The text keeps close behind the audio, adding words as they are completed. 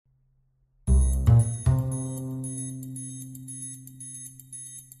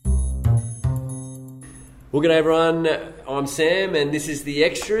Well, g'day everyone, I'm Sam and this is The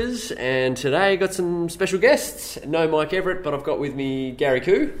Extras, and today I've got some special guests. No Mike Everett, but I've got with me Gary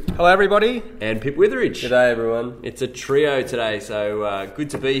Koo. Hello everybody. And Pip Witheridge. G'day everyone. It's a trio today, so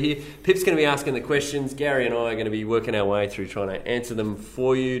good to be here. Pip's going to be asking the questions. Gary and I are going to be working our way through trying to answer them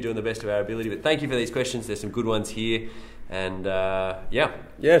for you, doing the best of our ability. But thank you for these questions. There's some good ones here. And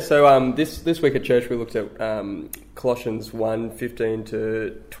So this week at church we looked at Colossians 1:15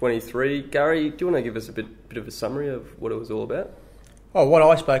 to 23. Gary, do you want to give us a bit of a summary of what it was all about? Oh, what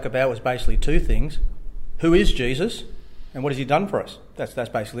I spoke about was basically two things: who is Jesus, and what has he done for us? That's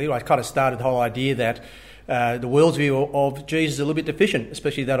basically it. I kind of started the whole idea that the world's view of Jesus is a little bit deficient,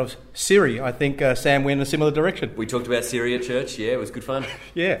 especially that of Siri. I think Sam went in a similar direction. We talked about Siri at church. Yeah, it was good fun.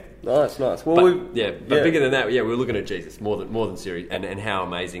 Yeah, nice. Well, but bigger than that, we were looking at Jesus more than Siri, and how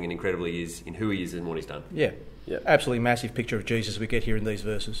amazing and incredible he is in who he is and what he's done. Yeah. Absolutely massive picture of Jesus we get here in these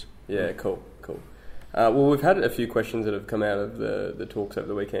verses. Yeah, cool. Well, we've had a few questions that have come out of the talks over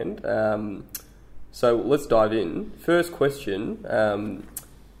the weekend. So let's dive in. First question.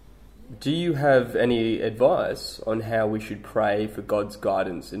 Do you have any advice on how we should pray for God's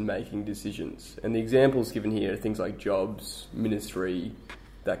guidance in making decisions? And the examples given here are things like jobs, ministry,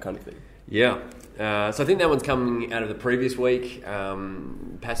 that kind of thing. Yeah. So I think that one's coming out of the previous week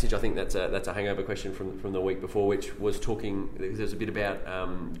passage. I think that's a hangover question from the week before, which was talking. There's a bit about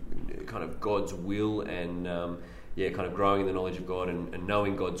kind of God's will and kind of growing in the knowledge of God and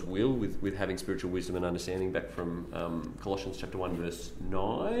knowing God's will with having spiritual wisdom and understanding, back from Colossians chapter 1 verse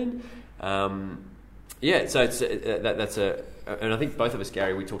 9. So it's and I think both of us,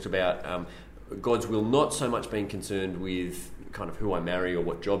 Gary, we talked about God's will not so much being concerned with kind of who I marry or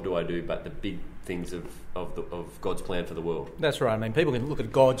what job do I do, but the big things of God's plan for the world. That's right. I mean, people can look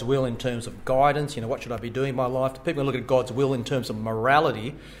at God's will in terms of guidance, what should I be doing in my life? People can look at God's will in terms of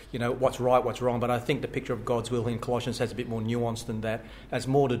morality, what's right, what's wrong. But I think the picture of God's will in Colossians has a bit more nuance than that. It has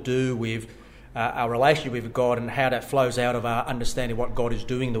more to do with our relationship with God and how that flows out of our understanding what God is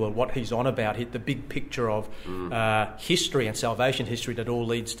doing in the world, what he's on about, the big picture of history and salvation history that all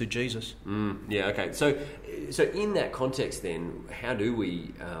leads to Jesus. Okay. So in that context then, how do we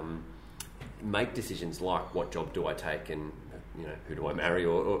make decisions like what job do I take and who do I marry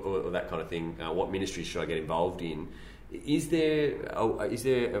or that kind of thing? What ministry should I get involved in? Does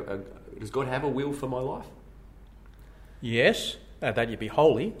God have a will for my life? Yes. That you be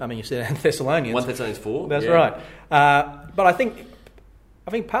holy. I mean, you said in Thessalonians. 1 Thessalonians 4. That's right. But I think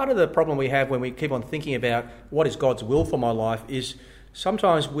part of the problem we have when we keep on thinking about what is God's will for my life is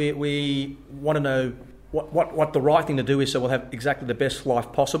sometimes we want to know what the right thing to do is, so we'll have exactly the best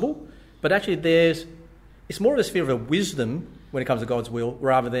life possible. But actually it's more of a sphere of wisdom when it comes to God's will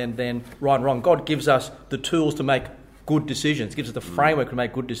rather than right and wrong. God gives us the tools to make good decisions, gives us the framework to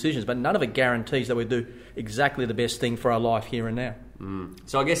make good decisions, but none of it guarantees that we do exactly the best thing for our life here and now.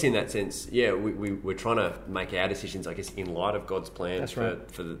 So I guess in that sense, we're trying to make our decisions, I guess, in light of God's plan for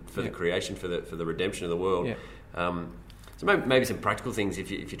the creation, for the redemption of the world. Yeah. So maybe some practical things if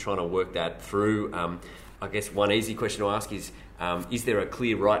you're trying to work that through. I guess one easy question to ask is there a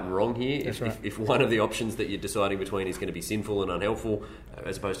clear right and wrong here? If one of the options that you're deciding between is going to be sinful and unhelpful,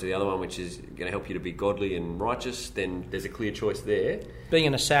 as opposed to the other one, which is going to help you to be godly and righteous, then there's a clear choice there. Being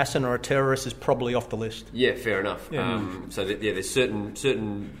an assassin or a terrorist is probably off the list. Yeah, fair enough. Yeah. There's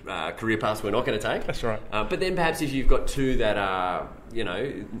certain career paths we're not going to take. That's right. But then perhaps if you've got two that are,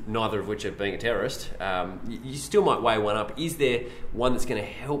 neither of which are being a terrorist, you still might weigh one up. Is there one that's going to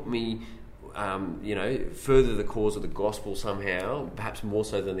help me further the cause of the gospel somehow, perhaps more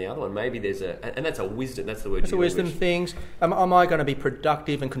so than the other one? Maybe there's and that's a wisdom. That's the word. It's a wisdom things. Am I going to be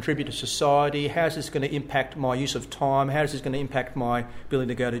productive and contribute to society? How's this going to impact my use of time? How is this going to impact my ability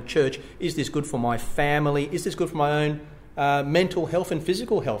to go to church? Is this good for my family? Is this good for my own mental health and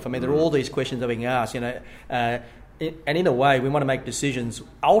physical health? I mean, there are all these questions that we can ask. And in a way, we want to make decisions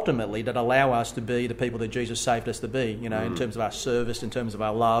ultimately that allow us to be the people that Jesus saved us to be, in terms of our service, in terms of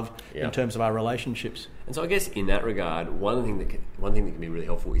our love, in terms of our relationships. And so I guess in that regard, one thing that can be really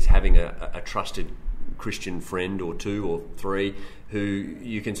helpful is having a trusted Christian friend or two or three who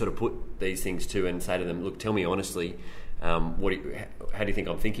you can sort of put these things to and say to them, look, tell me honestly, how do you think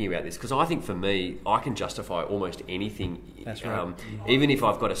I'm thinking about this? Because I think for me, I can justify almost anything. That's right. Even if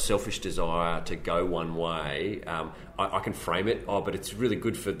I've got a selfish desire to go one way, I can frame it. But it's really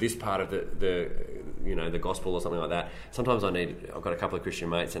good for this part of the gospel or something like that. Sometimes I've got a couple of Christian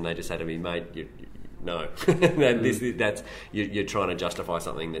mates, and they just say to me, mate, no. You're trying to justify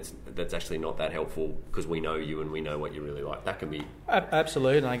something that's actually not that helpful because we know you and we know what you really like. That can be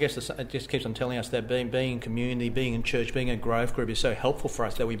absolutely, and I guess it just keeps on telling us that being in community, being in church, being in a growth group is so helpful for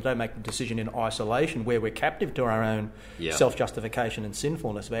us that we don't make the decision in isolation where we're captive to our own self-justification and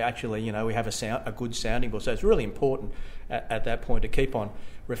sinfulness. We actually, we have a good sounding board. So it's really important at that point to keep on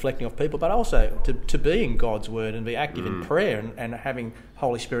reflecting off people, but also to be in God's Word and be active in prayer and having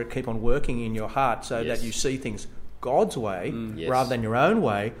Holy Spirit keep on working in your heart so that you see things God's way rather than your own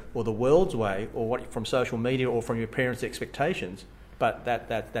way or the world's way or what from social media or from your parents' expectations. But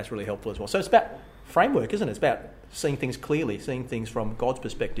that's really helpful as well. So it's about framework, isn't it? It's about seeing things clearly, seeing things from God's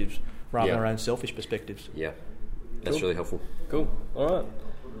perspectives rather than our own selfish perspectives. Yeah, that's really helpful. Cool. All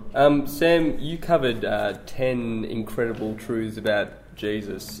right. Sam, you covered 10 incredible truths about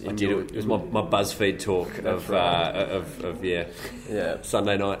Jesus. I did. It was my BuzzFeed talk of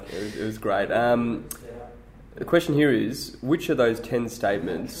Sunday night. It was great. The question here is, which of those 10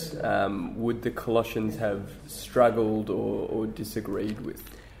 statements would the Colossians have struggled or disagreed with?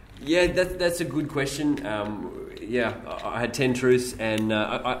 Yeah, that's a good question. I had 10 truths, and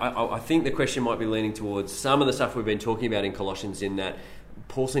I think the question might be leaning towards some of the stuff we've been talking about in Colossians, in that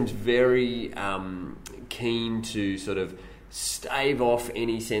Paul seems very keen to sort of stave off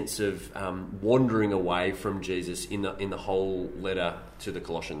any sense of wandering away from Jesus in the whole letter to the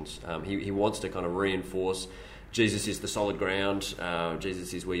Colossians. He wants to kind of reinforce Jesus is the solid ground.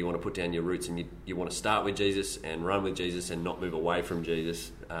 Jesus is where you want to put down your roots, and you want to start with Jesus and run with Jesus and not move away from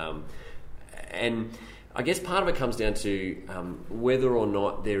Jesus. And I guess part of it comes down to whether or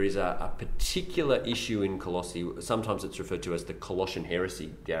not there is a particular issue in Colossae. Sometimes it's referred to as the Colossian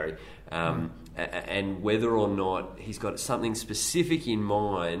heresy, Gary, and whether or not he's got something specific in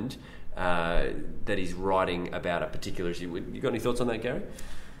mind that he's writing about a particular issue. You got any thoughts on that, Gary?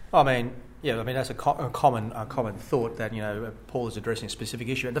 That's a common thought that Paul is addressing a specific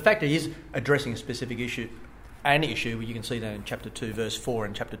issue, and the fact that he is addressing a specific issue. An issue, you can see that in chapter 2 verse 4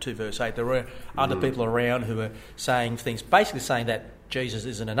 and chapter 2 verse 8. There were other people around who were saying things, basically saying that Jesus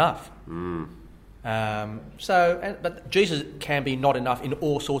isn't enough. But Jesus can be not enough in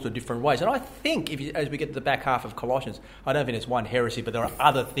all sorts of different ways. And I think, as we get to the back half of Colossians, I don't think it's one heresy, but there are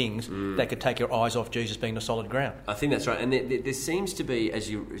other things that could take your eyes off Jesus being the solid ground. I think that's right. And there seems to be, as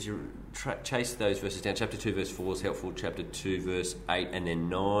you chase those verses down, chapter 2 verse 4 is helpful, chapter 2 verse 8 and then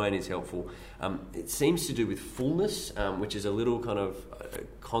 9 is helpful. It seems to do with fullness, which is a little kind of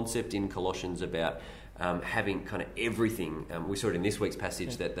concept in Colossians about having kind of everything. We saw it in this week's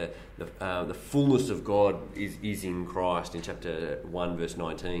passage that the fullness of God is in Christ in chapter 1 verse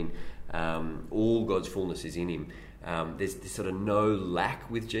 19. All God's fullness is in him. There's sort of no lack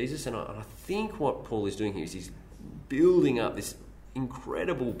with Jesus, and I think what Paul is doing here is he's building up this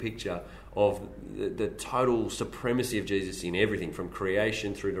incredible picture of the total supremacy of Jesus in everything, from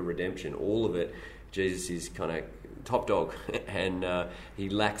creation through to redemption. All of it, Jesus is kind of top dog, and he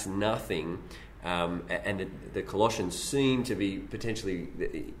lacks nothing. And the Colossians seem to be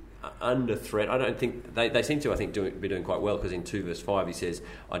potentially under threat. I don't think they seem to. I think be doing quite well, because in 2 verse 5 he says,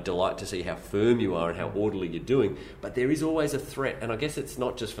 "I delight to see how firm you are and how orderly you're doing." But there is always a threat, and I guess it's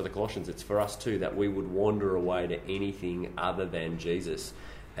not just for the Colossians; it's for us too, that we would wander away to anything other than Jesus.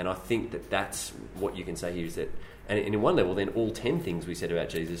 And I think that's what you can say here is that, and in one level, then all 10 things we said about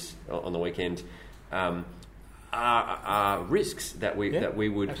Jesus on the weekend are risks that we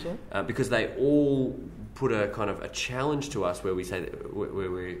would, because they all put a kind of a challenge to us where we say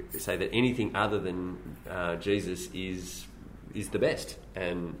that anything other than Jesus is the best,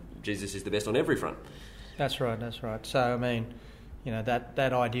 and Jesus is the best on every front. That's right. So that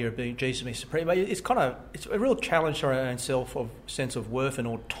idea of being Jesus being supreme, it's a real challenge to our own sense of worth and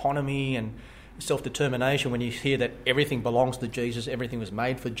autonomy and self-determination when you hear that everything belongs to Jesus, everything was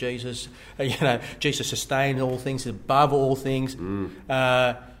made for Jesus, Jesus sustained all things, above all things.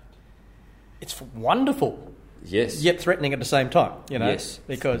 It's wonderful, yes, yet threatening at the same time. Yes,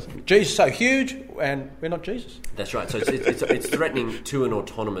 because Jesus is so huge and we're not Jesus. That's right. So it's threatening to an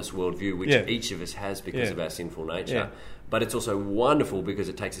autonomous worldview, which each of us has because of our sinful nature. Yeah. But it's also wonderful because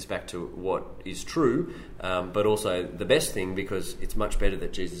it takes us back to what is true, but also the best thing, because it's much better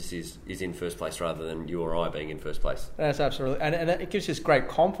that Jesus is in first place rather than you or I being in first place. That's absolutely, and it gives us great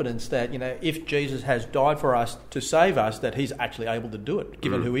confidence that if Jesus has died for us to save us, that he's actually able to do it,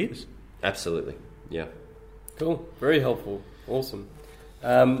 given who he is. Absolutely, yeah. Cool, very helpful, awesome.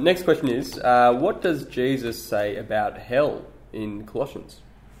 Next question is, what does Jesus say about hell in Colossians?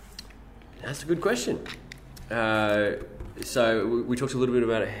 That's a good question. So we talked a little bit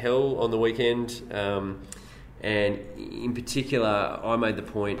about hell on the weekend, and in particular I made the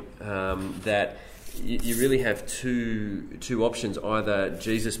point that you really have two options. Either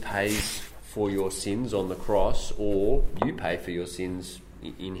Jesus pays for your sins on the cross, or you pay for your sins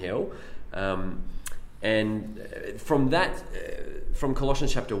in hell. And from that, from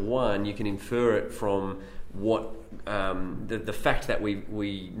Colossians chapter 1, you can infer it from what the fact that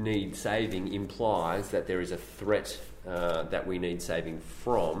we need saving implies that there is a threat that we need saving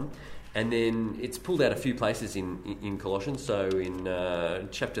from. And then it's pulled out a few places in Colossians. So in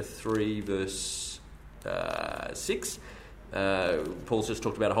chapter 3, verse 6, Paul's just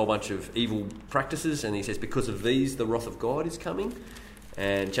talked about a whole bunch of evil practices, and he says, because of these, the wrath of God is coming.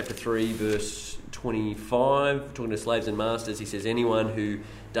 And chapter 3, verse 25, talking to slaves and masters, he says, anyone who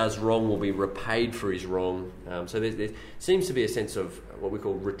does wrong will be repaid for his wrong. So there seems to be a sense of what we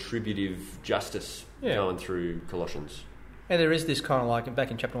call retributive justice going through Colossians. And there is this kind of like,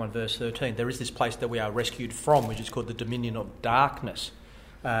 back in chapter 1, verse 13, there is this place that we are rescued from, which is called the dominion of darkness.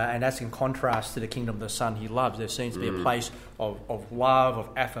 And that's in contrast to the kingdom of the Son he loves. There seems to be a place of love, of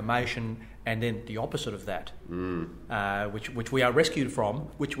affirmation, and then the opposite of that, which we are rescued from,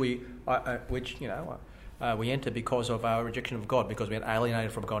 which we enter because of our rejection of God, because we are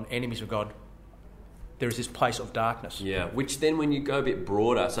alienated from God, enemies of God. There is this place of darkness. Yeah, which then when you go a bit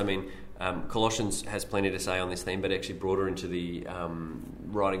broader, so I mean, Colossians has plenty to say on this theme, but actually broader into the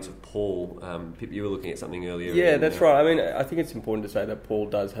writings of Paul. Pip, you were looking at something earlier. Yeah, that's right. I mean, I think it's important to say that Paul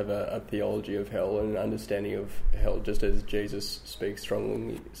does have a theology of hell and an understanding of hell, just as Jesus speaks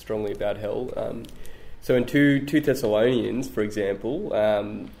strongly about hell. So in 2 Thessalonians, for example,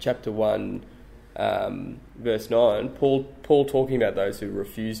 chapter 1, verse 9, Paul talking about those who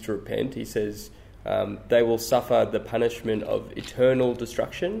refuse to repent, he says, they will suffer the punishment of eternal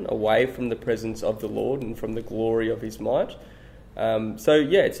destruction away from the presence of the Lord and from the glory of his might.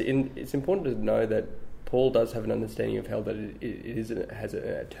 It's important to know that Paul does have an understanding of hell, that it has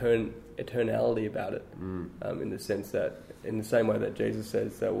an eternality about it, in the sense that, in the same way that Jesus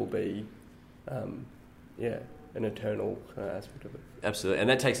says, there will be an eternal aspect of it. Absolutely, and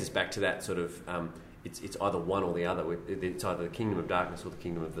that takes us back to that sort of... It's either one or the other. It's either the kingdom of darkness or the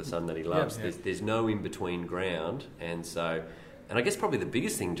kingdom of the Son that he loves. Yeah. There's no in-between ground. And I guess probably the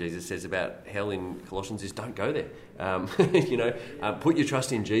biggest thing Jesus says about hell in Colossians is don't go there. Put your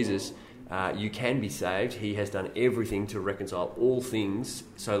trust in Jesus. You can be saved. He has done everything to reconcile all things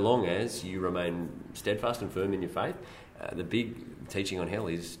so long as you remain steadfast and firm in your faith. The big teaching on hell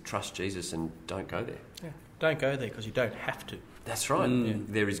is trust Jesus and don't go there. Yeah. Don't go there because you don't have to. That's right. Yeah.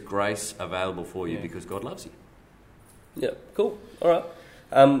 There is grace available for you because God loves you. Yeah, cool. All right.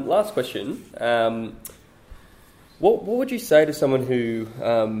 Last question. What would you say to someone who,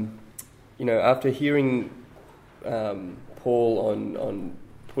 after hearing Paul on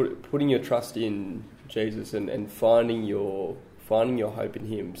putting your trust in Jesus and finding your hope in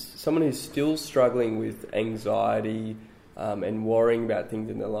him, someone who's still struggling with anxiety, and worrying about things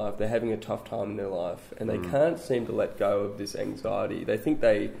in their life, they're having a tough time in their life, and they can't seem to let go of this anxiety. They think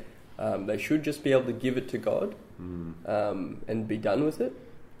they should just be able to give it to God and be done with it.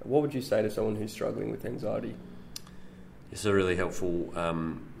 What would you say to someone who's struggling with anxiety? It's a really helpful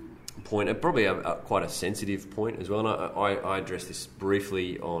point, and probably quite a sensitive point as well. And I addressed this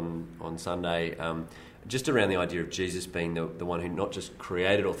briefly on Sunday, just around the idea of Jesus being the one who not just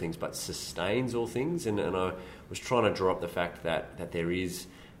created all things but sustains all things, and I was trying to draw up the fact that there is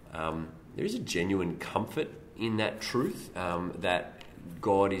a genuine comfort in that truth, that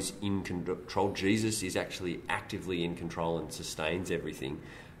God is in control. Jesus is actually actively in control and sustains everything,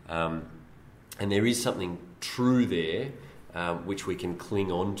 and there is something true there which we can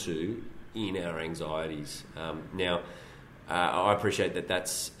cling on to in our anxieties. Now, I appreciate that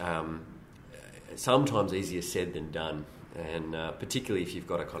that's sometimes easier said than done, and particularly if you've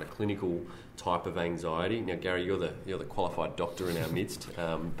got a kind of clinical type of anxiety. Now, Gary, you're the qualified doctor in our midst,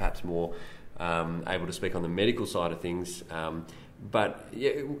 perhaps more able to speak on the medical side of things. But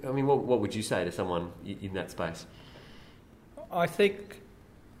yeah, I mean, what would you say to someone in that space? I think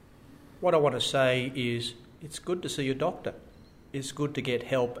what I want to say is it's good to see your doctor. It's good to get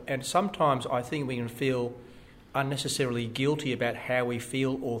help, and sometimes I think we can feel unnecessarily guilty about how we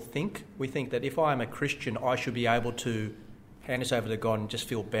feel or think. We think that if I am a Christian, I should be able to hand this over to God and just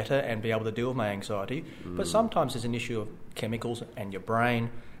feel better and be able to deal with my anxiety. But sometimes there's an issue of chemicals and your brain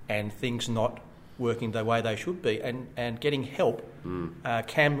and things not working the way they should be. And getting help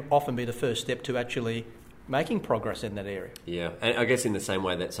can often be the first step to actually making progress in that area. Yeah, and I guess in the same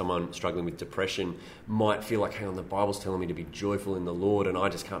way that someone struggling with depression might feel like, hang on, the Bible's telling me to be joyful in the Lord and I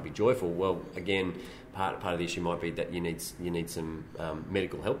just can't be joyful. Well, again, part of the issue might be that you need some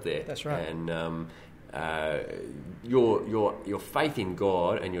medical help there. That's right. And your faith in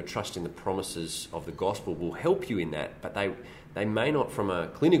God and your trust in the promises of the gospel will help you in that, but they may not, from a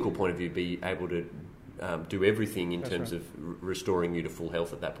clinical point of view, be able to do everything in terms of restoring you to full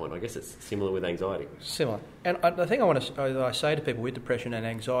health at that point. I guess it's similar with anxiety. Similar. And the thing I say to people with depression and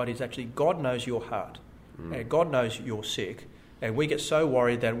anxiety is actually God knows your heart. And God knows you're sick. And we get so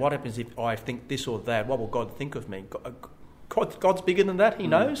worried that what happens if I think this or that? What will God think of me? God's bigger than that. He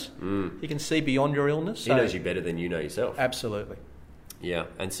knows. He can see beyond your illness. He knows you better than you know yourself. Absolutely. Yeah.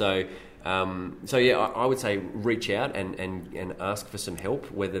 And so I would say reach out and ask for some help,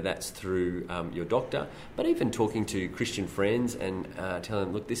 whether that's through your doctor, but even talking to Christian friends and telling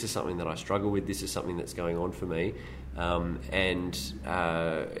them, look, this is something that I struggle with, this is something that's going on for me,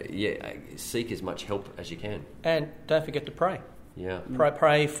 seek as much help as you can. And don't forget to pray. Yeah.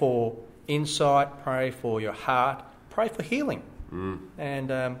 Pray for insight, pray for your heart, pray for healing. And,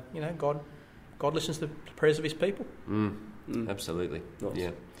 God listens to the prayers of his people. Absolutely. Nice.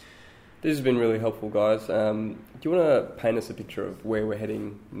 Yeah. This has been really helpful, guys. Do you want to paint us a picture of where we're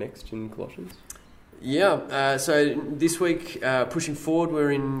heading next in Colossians? Yeah, so this week, pushing forward,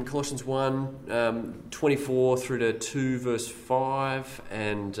 we're in Colossians 1, 24 through to 2, verse 5,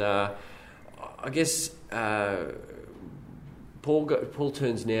 and I guess Paul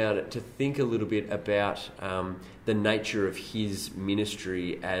turns now to think a little bit about the nature of his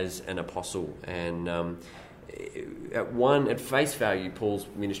ministry as an apostle, and at face value, Paul's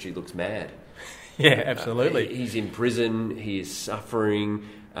ministry looks mad. Yeah, absolutely. He's in prison, he is suffering,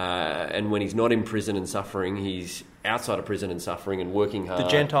 and when he's not in prison and suffering, he's outside of prison and suffering and working hard. The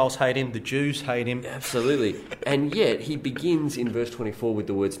Gentiles hate him, the Jews hate him. Absolutely. And yet, he begins in verse 24 with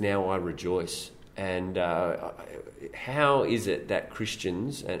the words, "Now I rejoice." And how is it that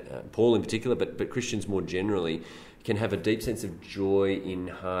Christians, Paul in particular, but Christians more generally, can have a deep sense of joy in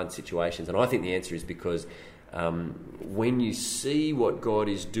hard situations? And I think the answer is because when you see what God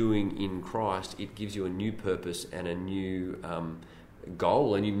is doing in Christ, it gives you a new purpose and a new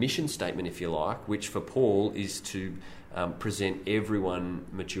goal, a new mission statement, if you like, which for Paul is to present everyone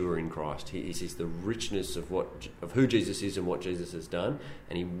mature in Christ. He sees the richness of who Jesus is and what Jesus has done,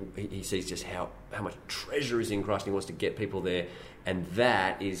 and he sees just how much treasure is in Christ, and he wants to get people there, and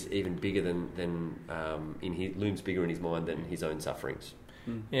that is even bigger than looms bigger in his mind than his own sufferings.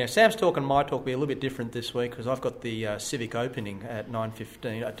 Yeah, Sam's talk and my talk will be a little bit different this week because I've got the civic opening at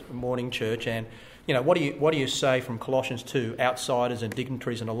 9:15 at morning church, and what do you say from Colossians 2, outsiders and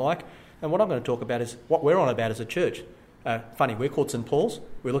dignitaries and the like? And what I'm going to talk about is what we're on about as a church. Funny, we're called St. Paul's.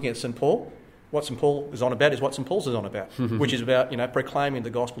 We're looking at St. Paul. What St. Paul is on about is what St. Paul's is on about, which is about proclaiming the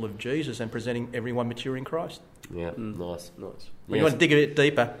gospel of Jesus and presenting everyone mature in Christ. Yeah, nice. When you want to dig a bit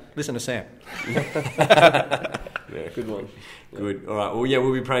deeper, listen to Sam. Yeah, good one. Good. All right. Well, yeah,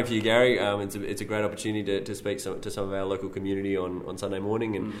 we'll be praying for you, Gary. It's a great opportunity to speak to some of our local community on Sunday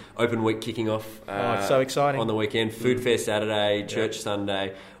morning, and Open Week kicking off. It's so exciting. On the weekend, Food Fair Saturday, Church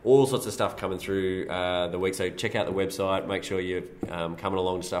Sunday, all sorts of stuff coming through the week. So check out the website. Make sure you're coming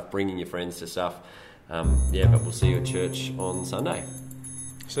along to stuff, bringing your friends to stuff. But we'll see you at church on Sunday.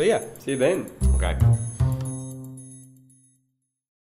 See ya. See you then. Okay.